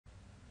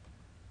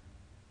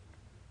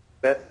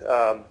with.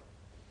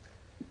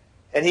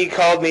 And he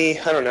called me,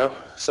 I don't know,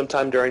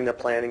 sometime during the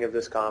planning of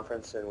this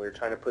conference, and we were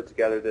trying to put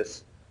together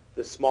this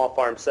small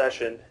farm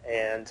session,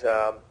 and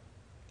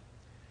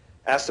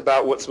asked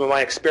about what some of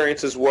my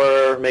experiences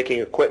were making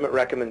equipment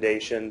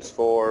recommendations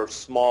for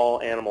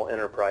small animal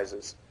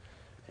enterprises.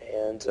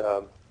 And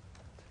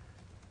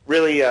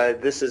really,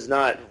 this is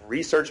not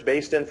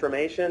research-based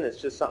information.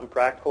 It's just something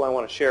practical I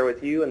want to share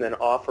with you and then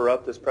offer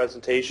up this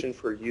presentation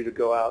for you to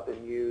go out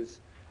and use.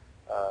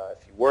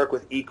 If you work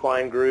with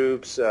equine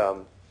groups,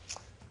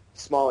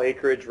 small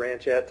acreage,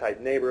 ranchette-type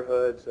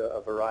neighborhoods,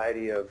 a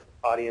variety of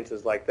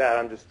audiences like that,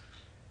 I'm just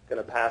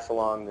going to pass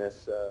along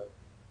this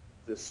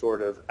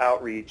sort of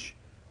outreach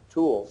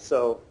tool.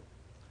 So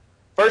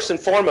first and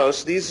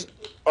foremost, these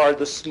are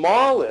the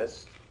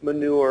smallest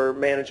manure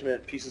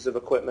management pieces of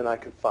equipment I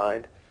could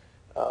find.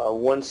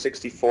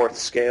 1/64th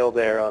scale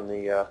there on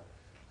the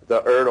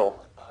Ertl.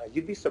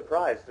 You'd be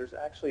surprised. There's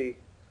actually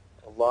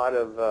a lot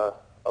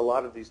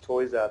of these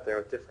toys out there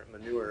with different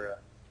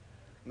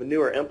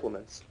manure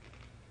implements.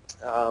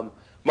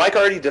 Mike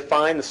already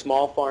defined the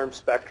small farm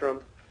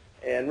spectrum,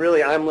 and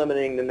really I'm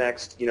limiting the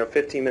next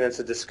 15 minutes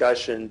of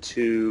discussion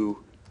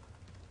to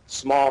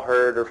small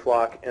herd or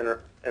flock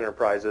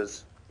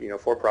enterprises,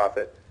 for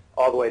profit,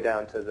 all the way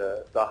down to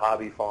the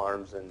hobby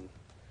farms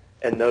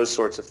and those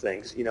sorts of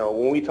things.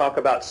 When we talk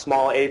about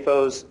small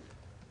AFOs,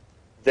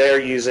 they're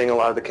using a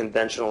lot of the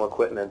conventional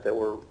equipment that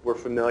we're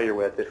familiar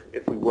with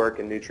if we work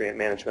in nutrient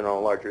management on a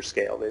larger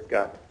scale. They've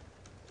got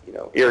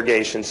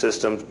irrigation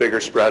systems, bigger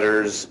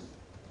spreaders,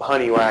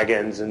 honey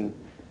wagons, and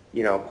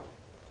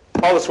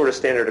all the sort of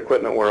standard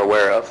equipment we're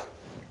aware of.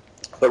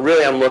 But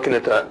really I'm looking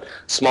at the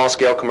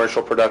small-scale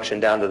commercial production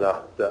down to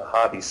the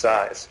hobby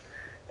size.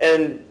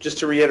 And just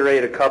to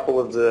reiterate a couple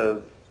of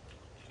the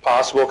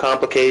possible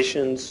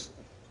complications,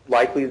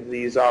 likely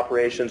these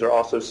operations are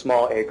also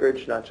small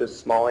acreage, not just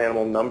small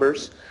animal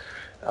numbers,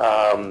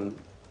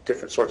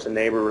 different sorts of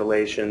neighbor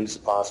relations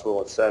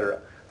possible, etc.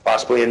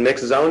 Possibly in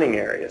mixed zoning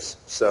areas.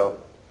 So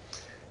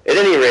at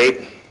any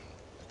rate,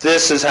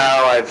 this is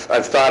how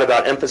I've thought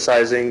about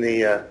emphasizing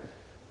the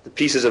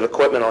pieces of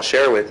equipment I'll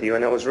share with you,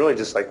 and it was really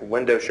just like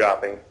window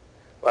shopping.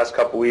 Last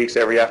couple weeks,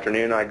 every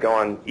afternoon I'd go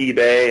on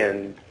eBay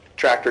and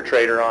Tractor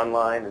Trader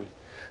online and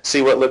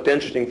see what looked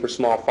interesting for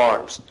small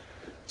farms.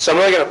 So I'm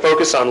really going to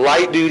focus on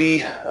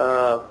light-duty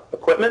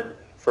equipment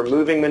for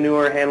moving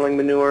manure, handling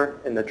manure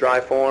in the dry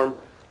form,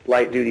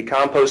 light-duty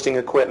composting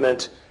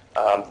equipment,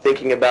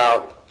 thinking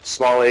about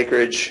small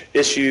acreage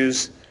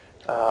issues,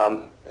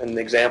 and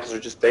the examples are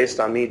just based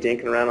on me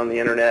dinking around on the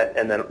internet,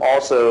 and then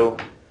also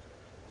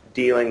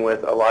dealing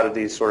with a lot of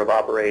these sort of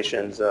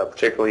operations,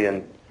 particularly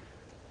in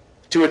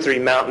 2 or 3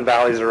 mountain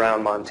valleys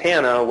around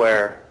Montana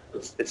where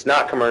it's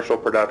not commercial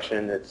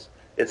production,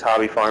 it's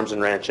hobby farms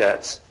and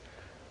ranchettes.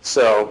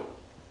 So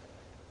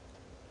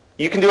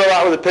you can do a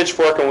lot with a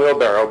pitchfork and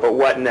wheelbarrow, but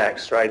what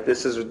next, right?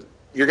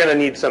 You're going to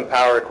need some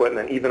power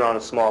equipment even on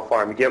a small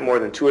farm. You get more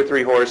than 2 or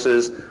 3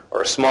 horses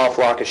or a small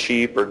flock of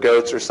sheep or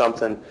goats or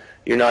something,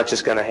 you're not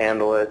just going to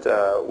handle it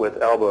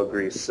with elbow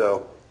grease.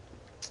 So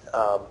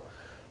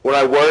when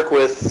I work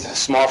with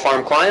small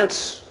farm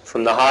clients,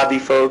 from the hobby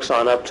folks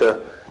on up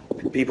to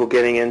people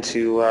getting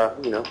into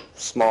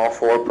small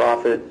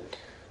for-profit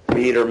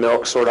meat or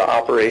milk sort of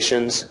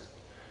operations,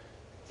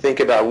 think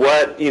about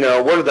what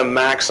are the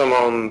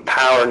maximum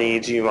power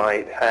needs you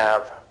might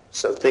have.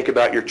 So think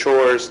about your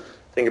chores,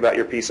 think about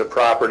your piece of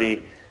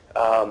property,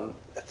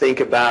 think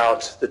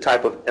about the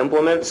type of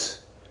implements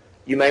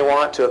you may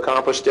want to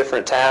accomplish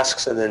different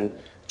tasks, and then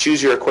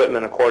choose your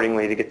equipment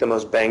accordingly to get the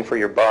most bang for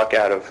your buck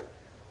out of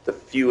the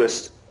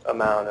fewest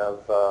amount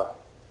of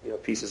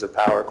pieces of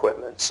power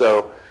equipment.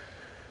 So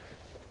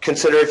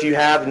consider if you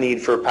have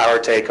need for power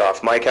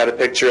takeoff. Mike had a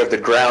picture of the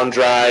ground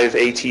drive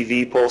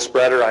ATV pull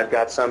spreader. I've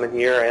got some in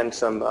here and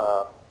some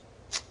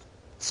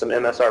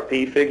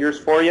MSRP figures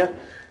for you.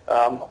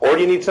 Or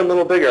do you need something a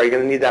little bigger? Are you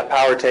going to need that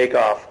power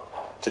takeoff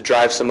to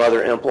drive some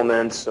other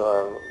implements,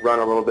 run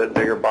a little bit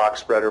bigger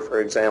box spreader,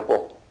 for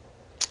example?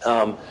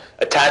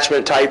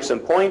 Attachment types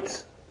and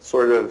points,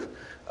 sort of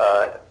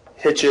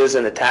hitches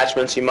and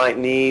attachments you might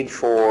need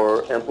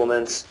for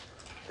implements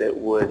that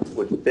would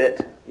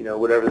fit,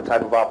 whatever the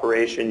type of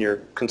operation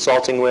you're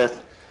consulting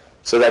with.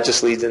 So that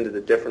just leads into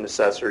the different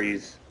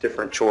accessories,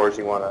 different chores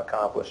you want to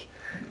accomplish.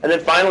 And then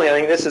finally, I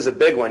think this is a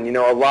big one.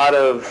 A lot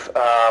of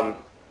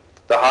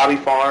the hobby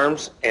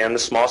farms and the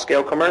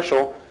small-scale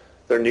commercial,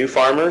 they're new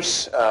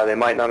farmers. They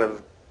might not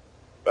have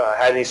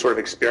had any sort of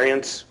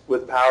experience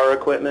with power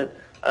equipment.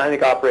 I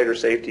think operator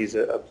safety is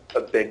a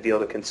big deal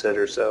to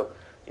consider. So,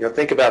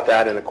 think about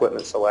that in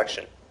equipment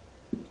selection.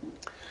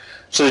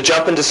 So to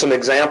jump into some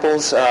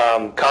examples,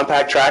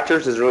 compact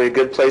tractors is really a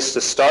good place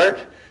to start.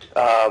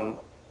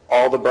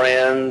 All the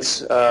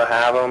brands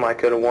have them. I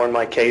could have worn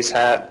my Case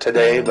hat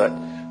today, but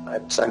I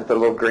decided to put a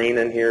little green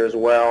in here as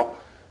well.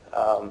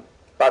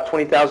 About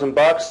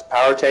 $20,000,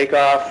 power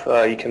takeoff.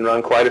 You can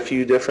run quite a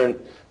few different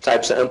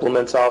types of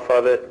implements off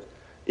of it.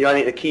 I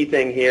think the key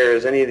thing here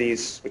is any of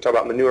these, we talk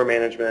about manure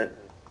management,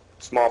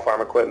 small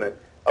farm equipment,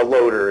 a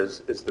loader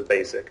is the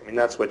basic. I mean,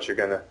 that's what you're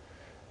going to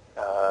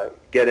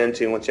get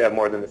into once you have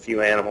more than a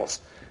few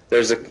animals.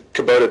 There's a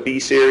Kubota B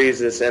series.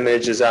 This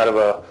image is out of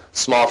a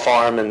small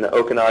farm in the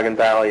Okanagan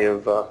Valley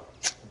of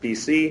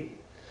BC.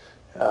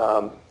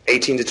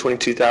 $18,000 to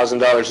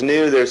 $22,000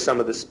 new. There's some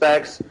of the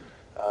specs.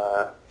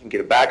 You can get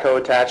a backhoe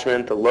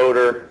attachment, the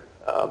loader.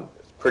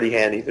 It's pretty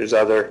handy. There's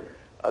other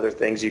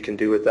things you can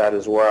do with that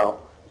as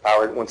well.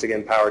 Once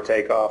again, power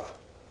takeoff.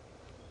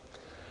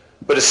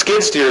 But a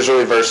skid steer is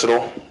really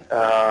versatile.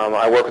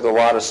 I work with a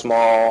lot of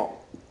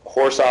small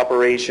horse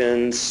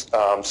operations,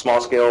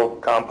 small-scale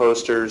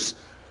composters,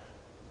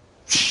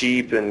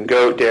 sheep and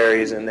goat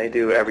dairies, and they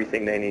do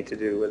everything they need to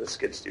do with a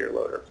skid steer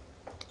loader.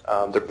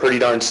 They're pretty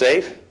darn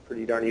safe,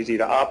 pretty darn easy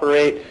to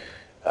operate.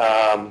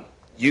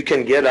 You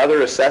can get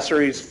other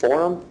accessories for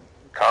them,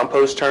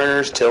 compost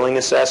turners, tilling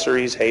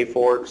accessories, hay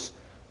forks,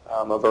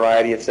 a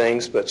variety of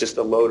things, but just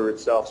the loader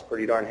itself is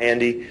pretty darn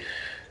handy.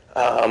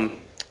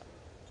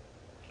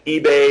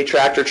 eBay,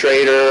 Tractor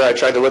Trader, I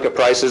tried to look at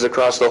prices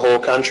across the whole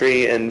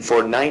country, and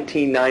for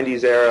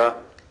 1990s era,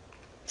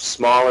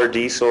 smaller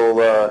diesel,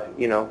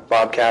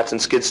 Bobcats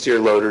and skid steer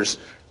loaders,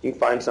 you can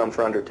find some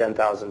for under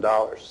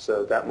 $10,000.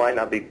 So that might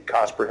not be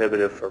cost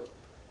prohibitive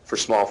for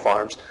small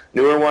farms.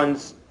 Newer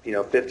ones,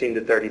 $15,000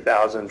 to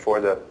 $30,000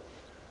 for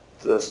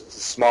the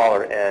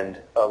smaller end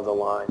of the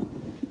line.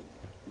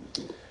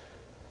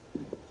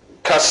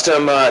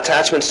 Custom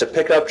attachments to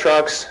pickup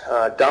trucks.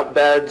 Dump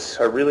beds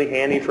are really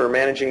handy for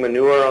managing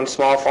manure on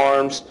small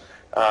farms.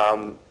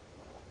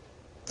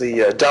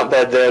 The dump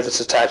bed there that's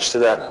attached to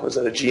that, was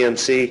that a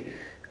GMC?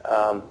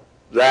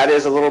 That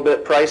is a little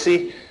bit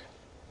pricey,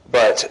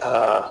 but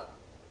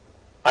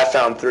I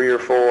found 3 or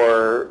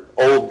 4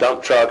 old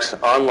dump trucks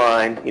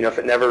online. If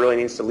it never really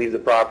needs to leave the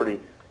property,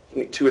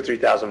 you get $2,000 or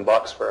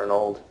 $3,000 for an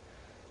old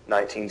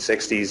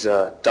 1960s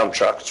dump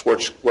truck.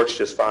 It works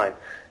just fine.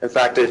 In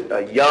fact,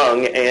 a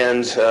young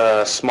and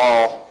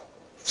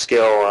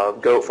small-scale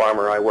goat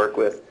farmer I work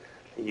with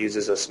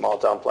uses a small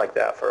dump like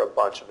that for a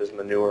bunch of his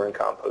manure and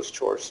compost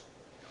chores.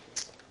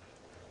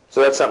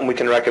 So that's something we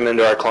can recommend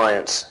to our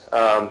clients.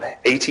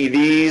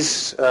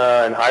 ATVs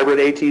and hybrid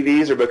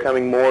ATVs are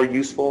becoming more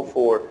useful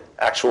for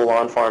actual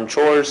on-farm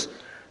chores.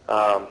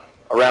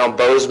 Around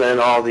Bozeman,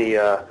 all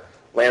the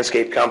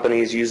landscape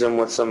companies use them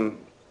with some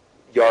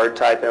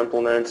yard-type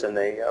implements, and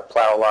they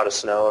plow a lot of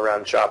snow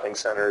around shopping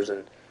centers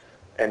and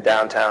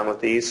downtown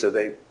with these, so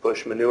they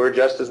push manure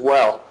just as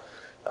well.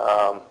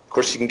 Of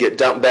course, you can get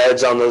dump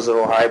beds on those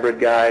little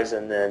hybrid guys,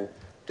 and then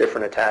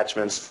different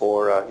attachments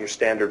for your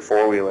standard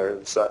four-wheeler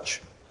and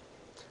such.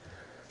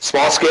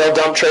 Small-scale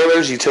dump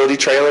trailers, utility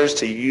trailers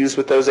to use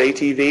with those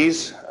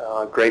ATVs.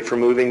 Great for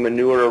moving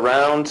manure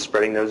around,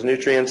 spreading those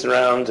nutrients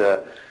around,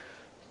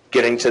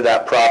 getting to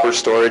that proper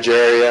storage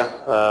area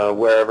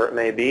wherever it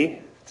may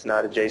be. It's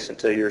not adjacent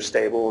to your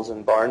stables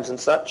and barns and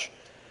such.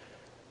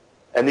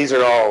 And these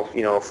are all,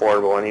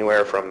 affordable,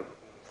 anywhere from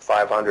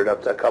 $500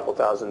 up to a couple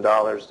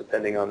 $1,000,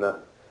 depending on the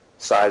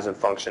size and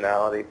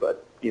functionality.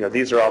 But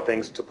these are all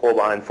things to pull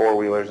behind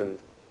four-wheelers and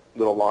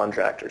little lawn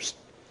tractors.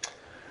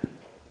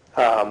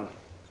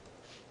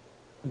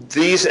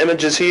 These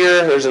images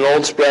here, there's an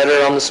old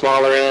spreader on the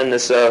smaller end.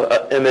 This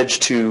image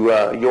to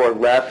your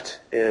left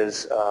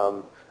is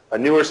a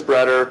newer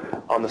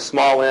spreader on the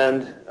small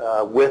end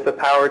with a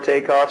power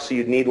takeoff, so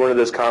you'd need one of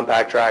those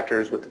compact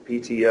tractors with the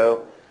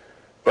PTO.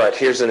 But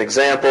here's an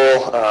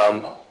example,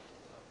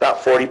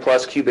 about 40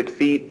 plus cubic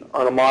feet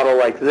on a model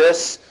like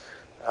this.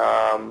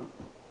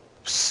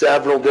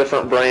 Several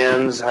different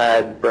brands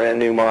had brand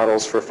new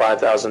models for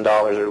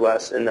 $5,000 or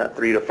less in that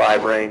 3 to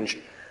 5 range,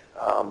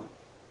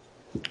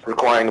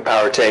 requiring a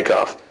power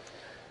takeoff.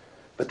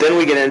 But then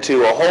we get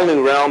into a whole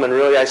new realm, and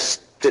really I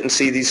didn't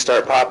see these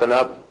start popping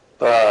up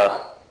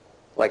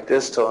like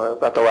this till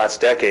about the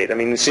last decade. I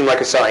mean, it seemed like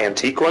I saw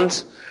antique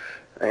ones,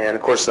 and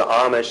of course the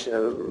Amish,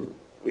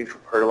 we've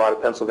heard a lot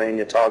of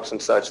Pennsylvania talks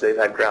and such. They've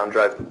had ground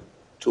drive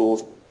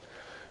tools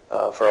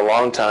for a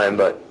long time,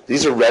 but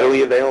these are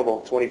readily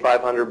available.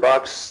 $2,500,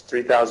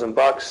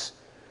 $3,000.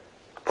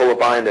 Pull it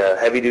behind a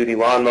heavy-duty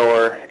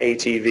lawnmower,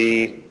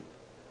 ATV,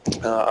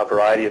 a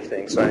variety of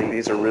things. So I think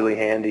these are really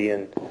handy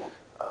in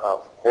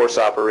horse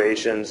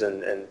operations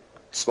and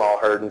small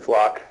herd and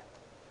flock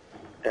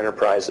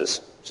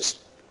enterprises. Just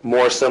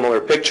more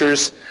similar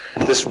pictures.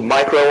 This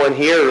micro one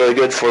here, really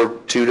good for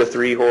 2 to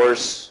 3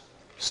 horse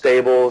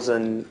stables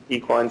and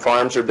equine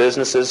farms or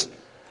businesses,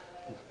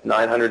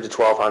 $900 to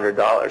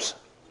 $1,200.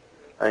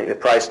 I think the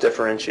price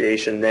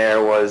differentiation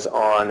there was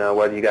on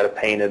whether you got a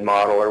painted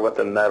model or what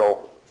the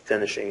metal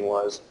finishing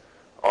was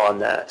on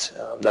that.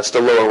 That's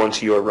the lower one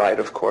to your right,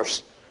 of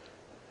course.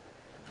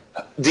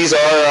 These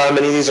are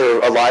many of these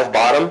are a live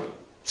bottom,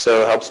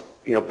 so it helps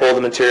pull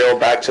the material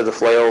back to the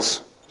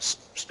flails,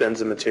 spins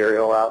the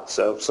material out.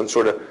 So some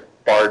sort of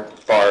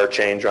bar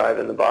chain drive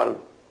in the bottom.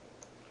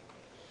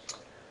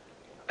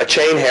 A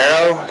chain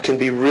harrow can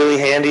be really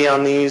handy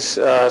on these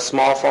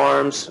small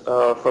farms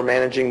for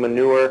managing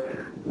manure,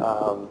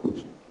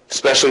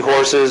 especially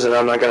horses. And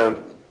I'm not going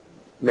to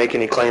make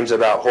any claims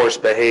about horse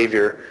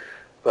behavior,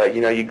 but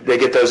they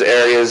get those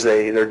areas,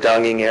 they're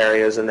dunging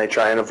areas, and they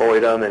try and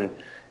avoid them. And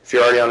if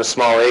you're already on a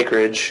small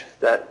acreage,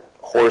 that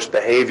horse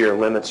behavior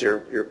limits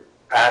your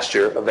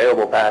pasture,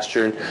 available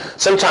pasture. And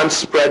sometimes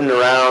spreading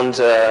around,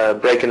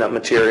 breaking up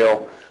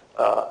material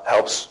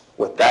helps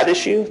with that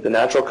issue, the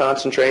natural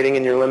concentrating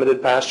in your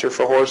limited pasture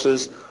for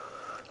horses.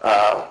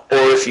 Or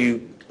if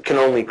you can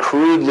only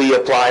crudely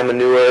apply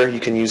manure, you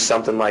can use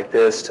something like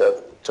this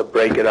to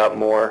break it up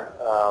more,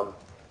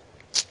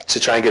 to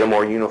try and get a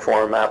more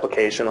uniform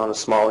application on a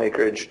small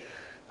acreage.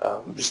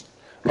 Just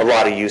a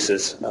lot of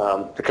uses.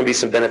 There can be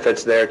some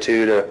benefits there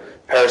too to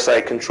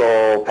parasite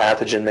control,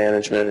 pathogen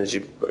management as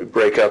you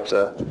break up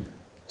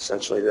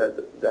essentially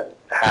that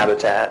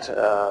habitat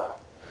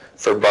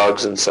for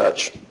bugs and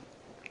such.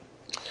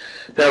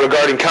 Now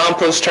regarding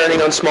compost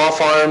turning on small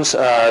farms,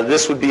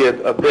 this would be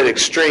a bit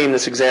extreme.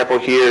 This example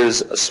here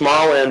is a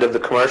small end of the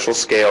commercial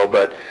scale,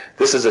 but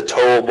this is a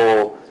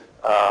towable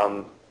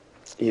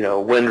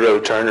windrow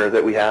turner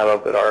that we have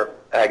up at our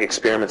Ag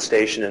Experiment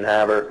Station in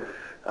Havre.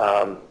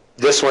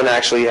 This one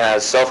actually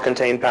has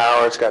self-contained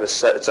power. It's got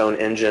its own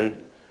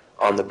engine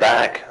on the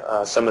back.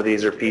 Some of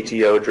these are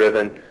PTO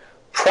driven,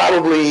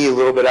 probably a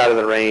little bit out of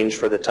the range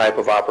for the type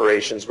of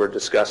operations we're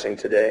discussing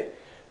today.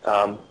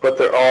 But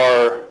there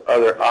are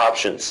other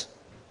options,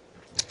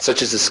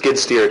 such as a skid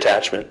steer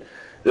attachment.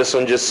 This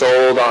one just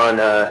sold on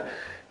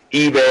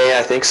eBay,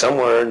 I think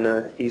somewhere in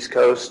the East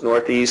Coast,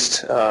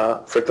 Northeast,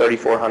 for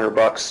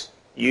 $3,400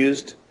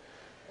 used.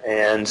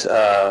 And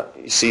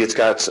you see it's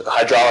got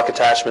hydraulic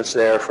attachments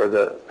there for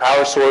the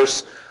power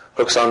source,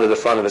 hooks onto the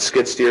front of a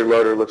skid steer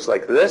loader, looks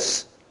like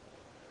this.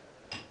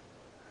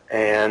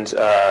 And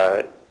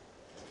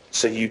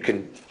so you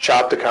can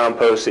chop the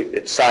compost,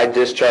 it side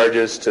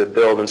discharges to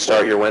build and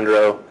start your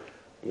windrow.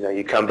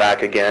 You come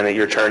back again at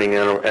your turning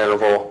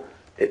interval,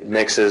 it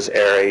mixes,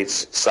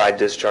 aerates, side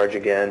discharge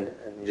again,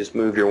 and you just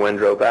move your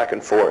windrow back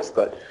and forth.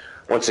 But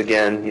once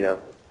again,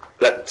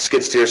 that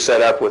skid steer set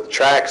up with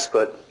tracks,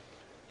 but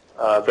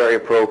very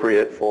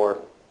appropriate for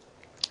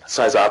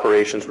size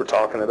operations we're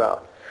talking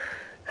about.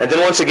 And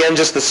then once again,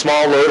 just the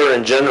small loader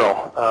in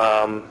general.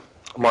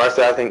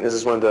 Martha, I think this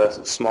is one of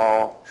the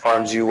small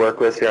farms you work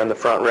with here on the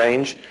Front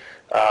Range.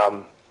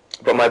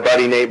 But my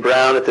buddy Nate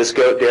Brown at this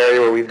goat dairy,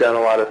 where we've done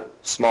a lot of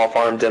small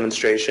farm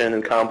demonstration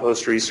and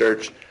compost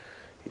research,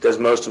 he does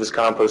most of his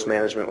compost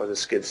management with a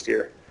skid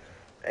steer.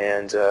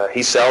 And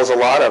he sells a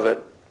lot of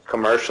it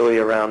commercially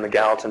around the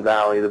Gallatin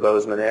Valley, the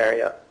Bozeman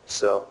area.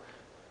 So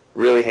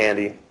really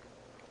handy.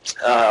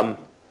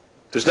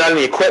 There's not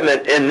any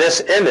equipment in this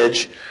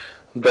image,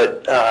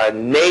 but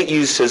Nate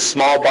used his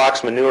small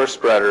box manure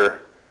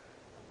spreader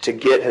to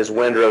get his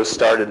windrows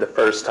started the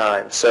first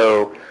time.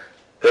 So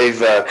they've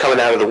coming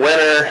out of the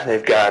winter,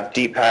 they've got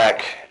deep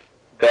pack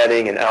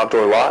bedding and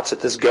outdoor lots at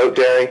this goat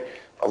dairy,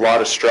 a lot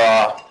of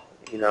straw,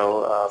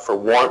 for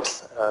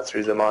warmth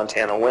through the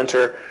Montana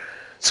winter.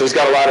 So he's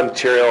got a lot of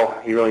material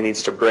he really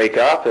needs to break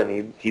up,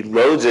 and he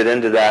loads it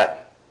into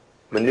that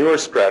manure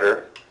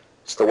spreader.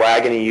 It's the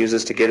wagon he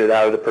uses to get it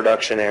out of the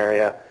production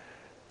area.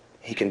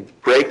 He can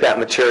break that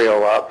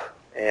material up,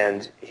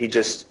 and he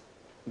just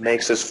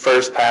makes his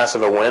first pass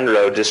of a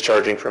windrow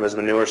discharging from his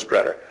manure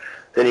spreader.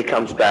 Then he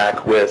comes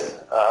back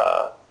with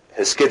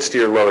his skid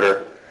steer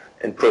loader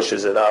and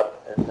pushes it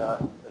up,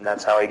 and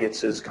that's how he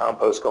gets his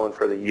compost going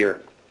for the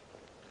year.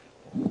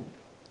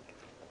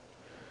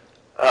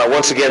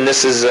 Once again,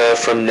 this is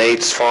from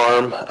Nate's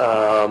farm.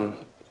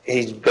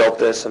 He built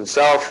this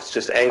himself. It's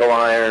just angle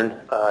iron,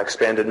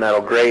 expanded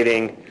metal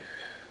grating,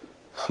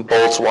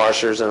 bolts,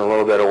 washers, and a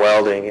little bit of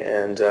welding.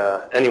 And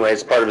anyway,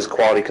 it's part of his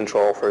quality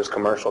control for his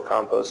commercial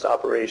compost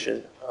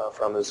operation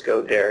from his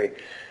goat dairy.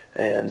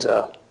 And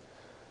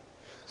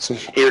some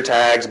ear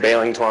tags,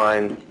 baling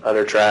twine,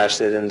 other trash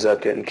that ends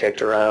up getting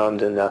kicked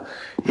around. And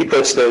he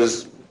puts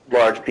those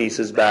large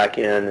pieces back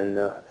in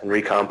and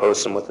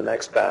recomposts them with the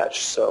next batch.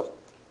 So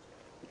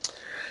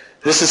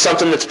this is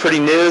something that's pretty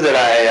new that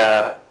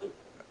I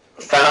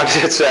found.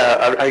 It's,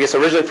 I guess,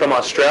 originally from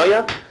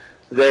Australia.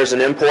 There's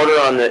an importer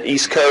on the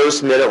East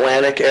Coast,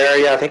 Mid-Atlantic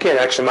area. I think it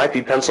actually might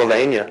be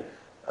Pennsylvania.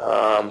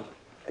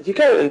 You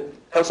got in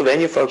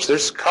Pennsylvania, folks,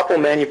 there's a couple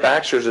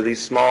manufacturers of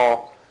these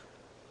small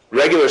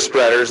regular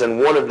spreaders, and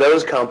one of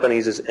those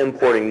companies is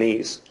importing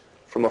these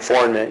from a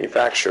foreign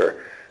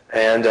manufacturer.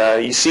 And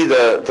you see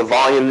the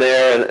volume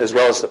there, and as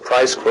well as the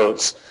price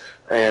quotes.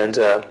 And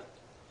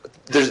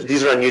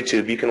these are on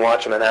YouTube. You can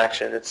watch them in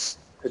action. It's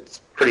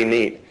pretty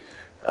neat.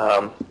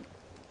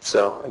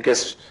 So I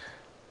guess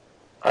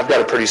I've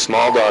got a pretty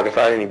small dog. If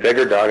I had any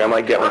bigger dog, I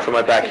might get one for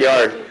my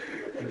backyard.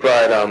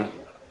 But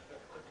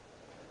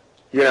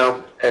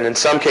and in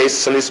some cases,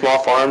 some of these small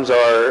farms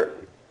are,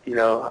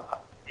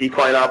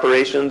 equine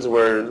operations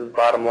where the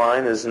bottom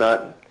line is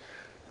not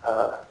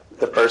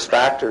the first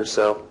factor.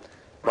 So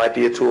it might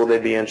be a tool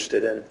they'd be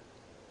interested in.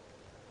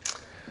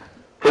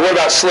 But what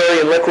about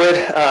slurry and liquid?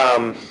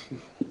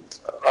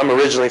 I'm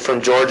originally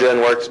from Georgia and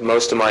worked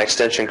most of my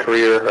extension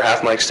career, or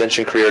half my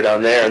extension career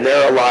down there. And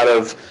there are a lot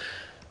of,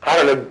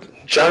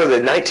 John, the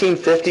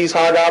 1950s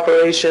hog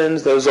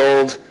operations, those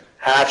old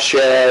half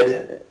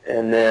shed,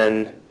 and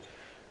then,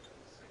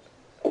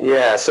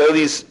 so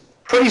these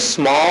pretty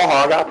small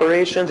hog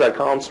operations. I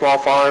call them small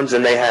farms,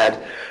 and they had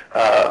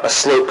a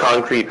sloped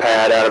concrete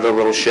pad out of a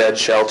little shed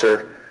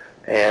shelter,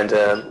 and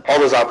all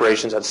those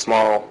operations had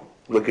small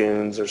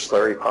lagoons or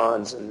slurry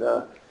ponds, and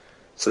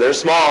so they're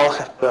small.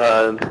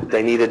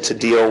 They needed to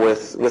deal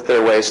with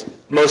their waste.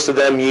 Most of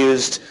them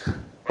used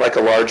like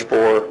a large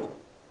bore,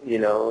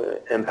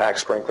 impact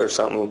sprinkler,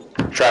 something,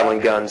 traveling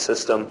gun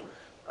system.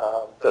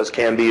 Those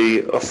can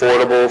be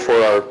affordable for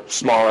our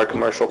smaller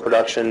commercial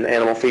production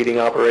animal feeding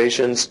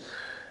operations.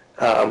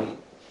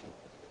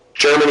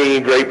 Germany,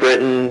 Great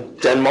Britain,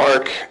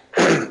 Denmark,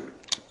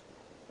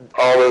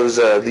 all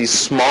those these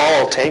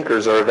small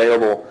tankers are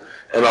available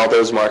in all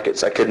those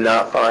markets. I could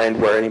not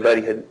find where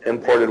anybody had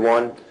imported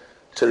one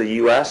to the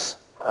U.S.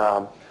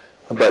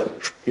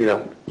 But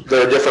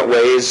there are different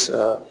ways.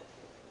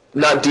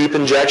 Not deep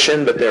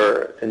injection, but there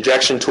are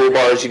injection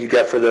toolbars you could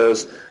get for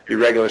those. Your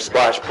regular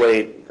splash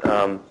plate.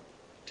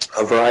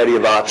 A variety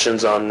of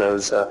options on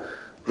those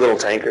little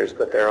tankers,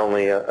 but they're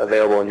only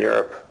available in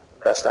Europe,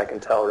 best I can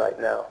tell right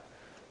now.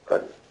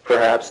 But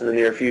perhaps in the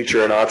near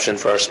future, an option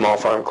for our small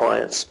farm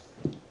clients.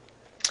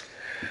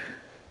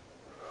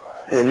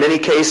 In many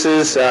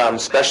cases,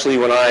 especially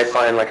when I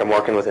find like I'm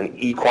working with an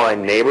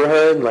equine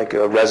neighborhood, like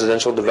a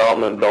residential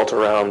development built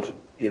around,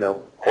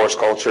 horse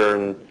culture,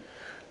 and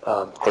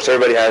of course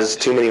everybody has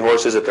too many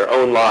horses at their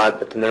own lot,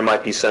 but then there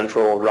might be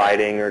central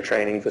riding or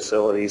training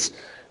facilities.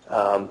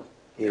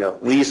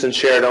 Lease and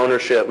shared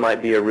ownership might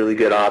be a really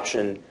good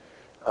option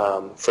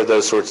for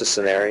those sorts of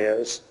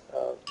scenarios,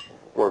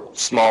 where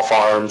small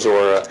farms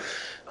or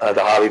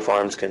the hobby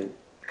farms can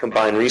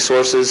combine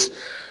resources.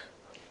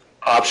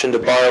 Option to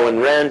borrow and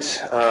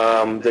rent.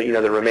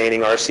 The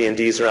remaining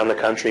RC&Ds around the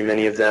country,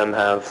 many of them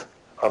have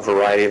a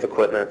variety of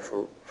equipment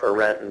for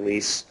rent and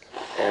lease,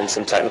 and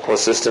some technical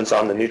assistance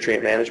on the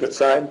nutrient management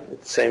side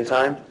at the same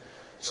time.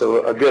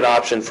 So a good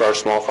option for our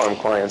small farm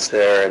clients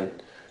there,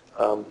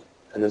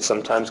 and then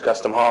sometimes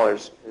custom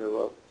haulers.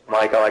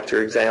 Mike, I liked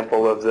your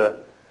example of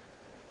the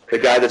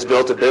guy that's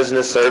built a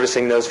business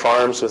servicing those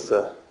farms with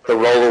the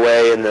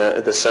rollaway and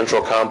the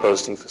central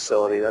composting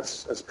facility.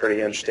 That's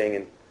pretty interesting,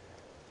 and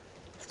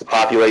if the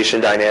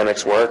population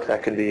dynamics work,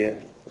 that could be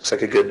looks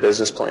like a good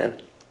business plan.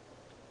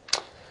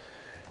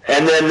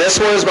 And then this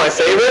one is my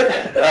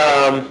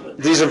favorite.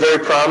 These are very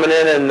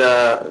prominent in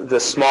the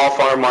small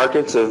farm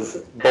markets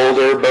of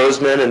Boulder,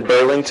 Bozeman, and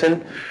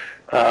Burlington.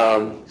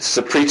 This is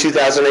a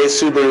pre-2008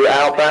 Subaru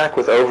Outback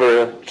with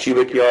over a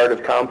cubic yard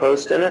of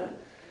compost in it.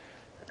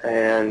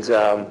 And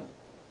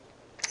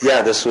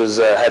this was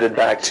headed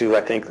back to,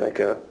 I think, like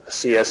a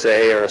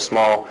CSA or a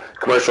small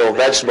commercial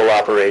vegetable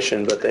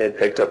operation, but they had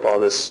picked up all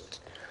this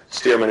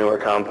steer manure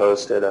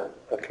compost at a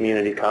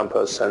community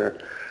compost center.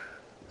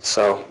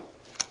 So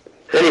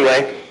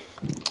anyway,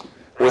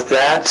 with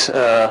that,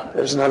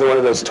 there's another one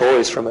of those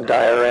toys from a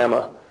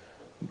diorama.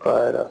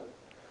 But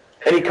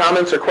any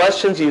comments or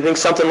questions? Do you think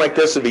something like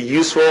this would be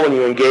useful when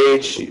you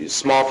engage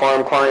small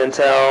farm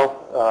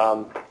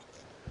clientele?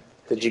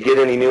 Did you get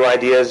any new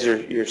ideas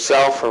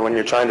yourself, or when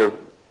you're trying to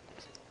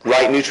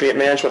write nutrient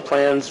management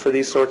plans for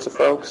these sorts of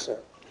folks?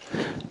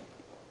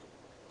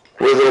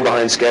 We're a little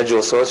behind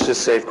schedule, so let's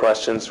just save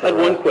questions for later.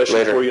 I had one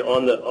question for you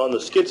on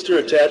the skid steer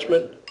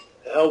attachment.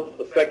 How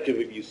effective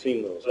have you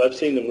seen those? I've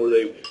seen them where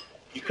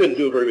you couldn't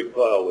do a very big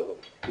pile with them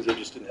because they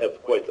just didn't have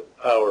quite the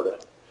power to.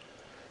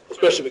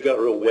 Especially if it got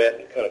real wet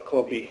and kind of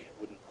clumpy,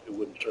 it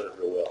wouldn't turn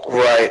real well.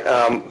 Right.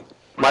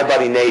 My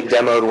buddy Nate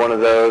demoed one of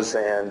those,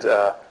 and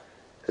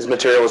his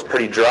material was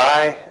pretty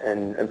dry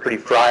and pretty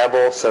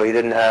friable, so he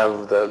didn't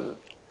have the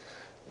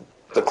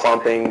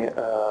clumping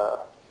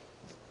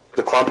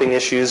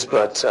issues.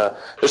 But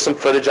there's some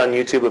footage on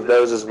YouTube of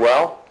those as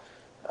well.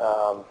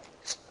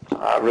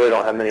 I really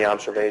don't have many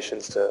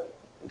observations to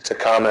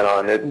comment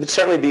on. It would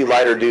certainly be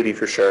lighter duty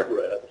for sure.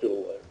 Right. I feel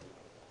lighter.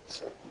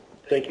 So,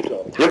 thank you,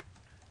 Tom. Yep.